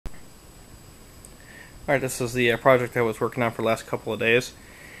Alright, this is the project I was working on for the last couple of days.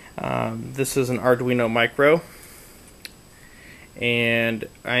 This is an Arduino Micro, and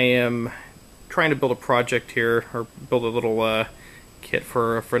I am trying to build a project here, or build a little kit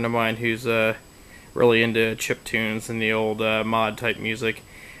for a friend of mine who's really into chip tunes and the old mod type music.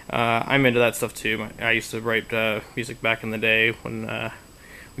 I'm into that stuff too. I used to write music back in the day when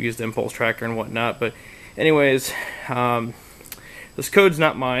we used the Impulse Tracker and whatnot, but anyways, this code's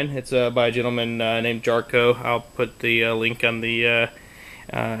not mine. It's by a gentleman named Jarkko. I'll put the link on the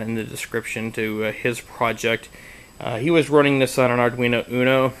in the description to his project. He was running this on an Arduino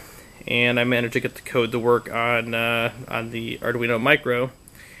Uno, and I managed to get the code to work on the Arduino Micro.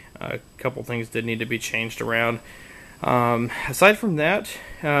 A couple things did need to be changed around. Aside from that,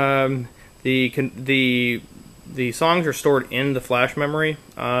 the songs are stored in the flash memory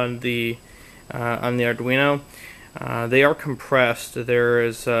on the Arduino. They are compressed. There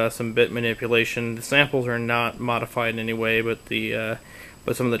is some bit manipulation. The samples are not modified in any way, but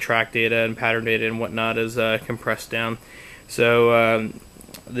some of the track data and pattern data and whatnot is compressed down. So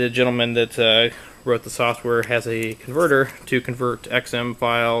the gentleman that wrote the software has a converter to convert XM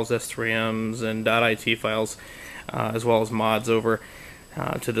files, S3Ms, and .it files, as well as mods over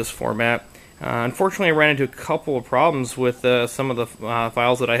to this format. Unfortunately, I ran into a couple of problems with some of the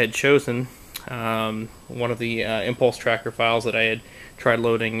files that I had chosen. One of the Impulse Tracker files that I had tried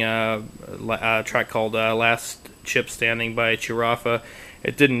loading, a track called Last Chip Standing by Chirafa,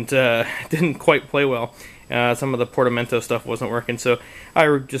 it didn't quite play well. Some of the portamento stuff wasn't working, so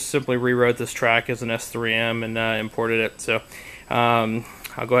I just simply rewrote this track as an S3M and imported it. So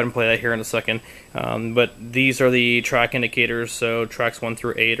I'll go ahead and play that here in a second. But these are the track indicators, so tracks 1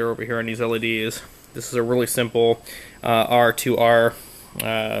 through 8 are over here on these LEDs. This is a really simple R-2R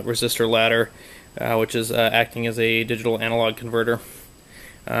resistor ladder, which is acting as a digital analog converter.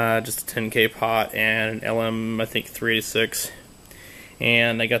 Just a 10K pot and an LM, I think 386.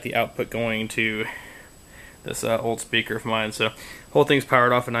 And I got the output going to this old speaker of mine. So the whole thing's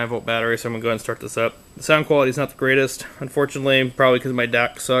powered off a 9-volt battery, so I'm going to go ahead and start this up. The sound quality is not the greatest, unfortunately, probably because my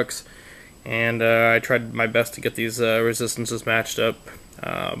DAC sucks. And I tried my best to get these resistances matched up,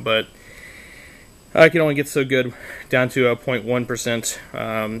 but I can only get so good, down to a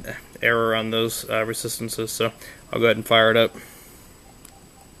 0.1% error on those resistances, so I'll go ahead and fire it up.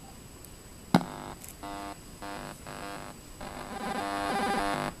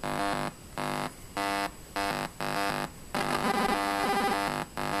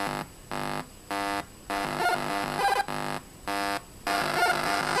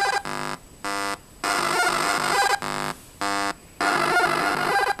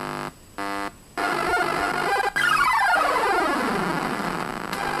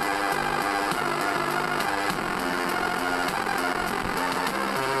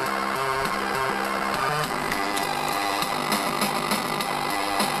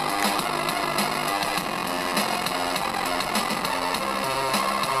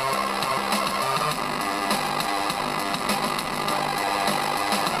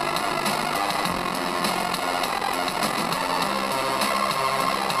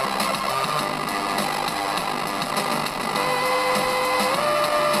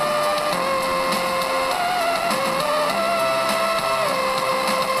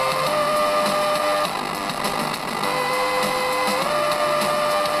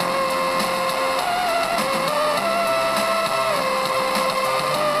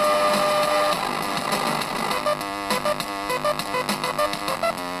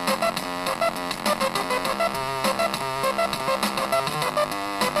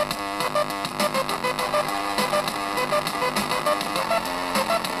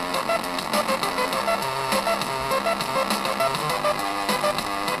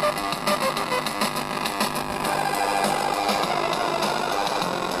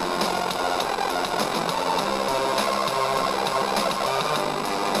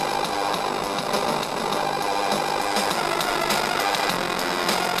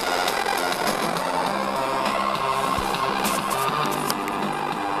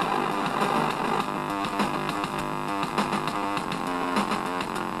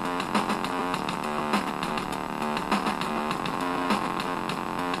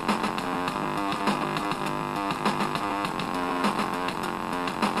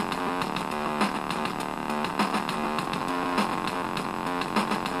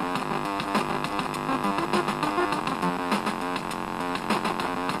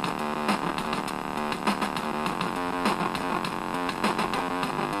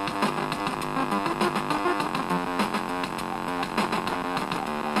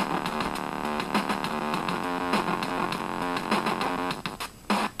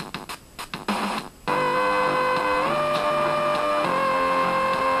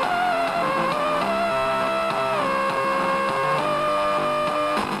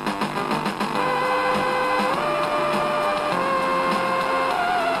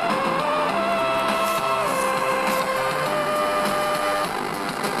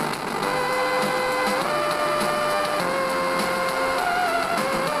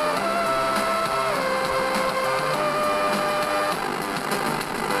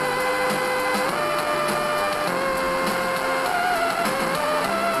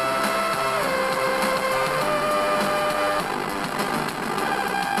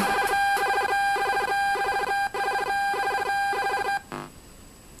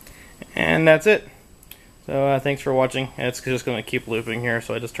 And that's it. So thanks for watching. It's just going to keep looping here,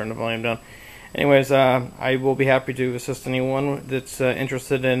 so I just turned the volume down. Anyways, I will be happy to assist anyone that's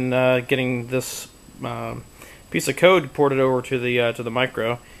interested in getting this piece of code ported over to the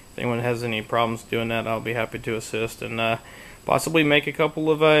micro. If anyone has any problems doing that, I'll be happy to assist and possibly make a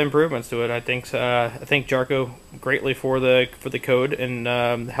couple of improvements to it. I thank Jarkko greatly for the code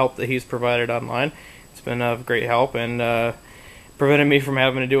and help that he's provided online. It's been of great help and prevented me from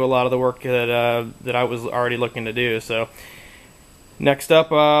having to do a lot of the work that I was already looking to do. So next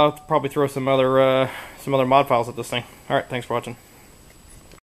up, I'll probably throw some other mod files at this thing. All right, thanks for watching.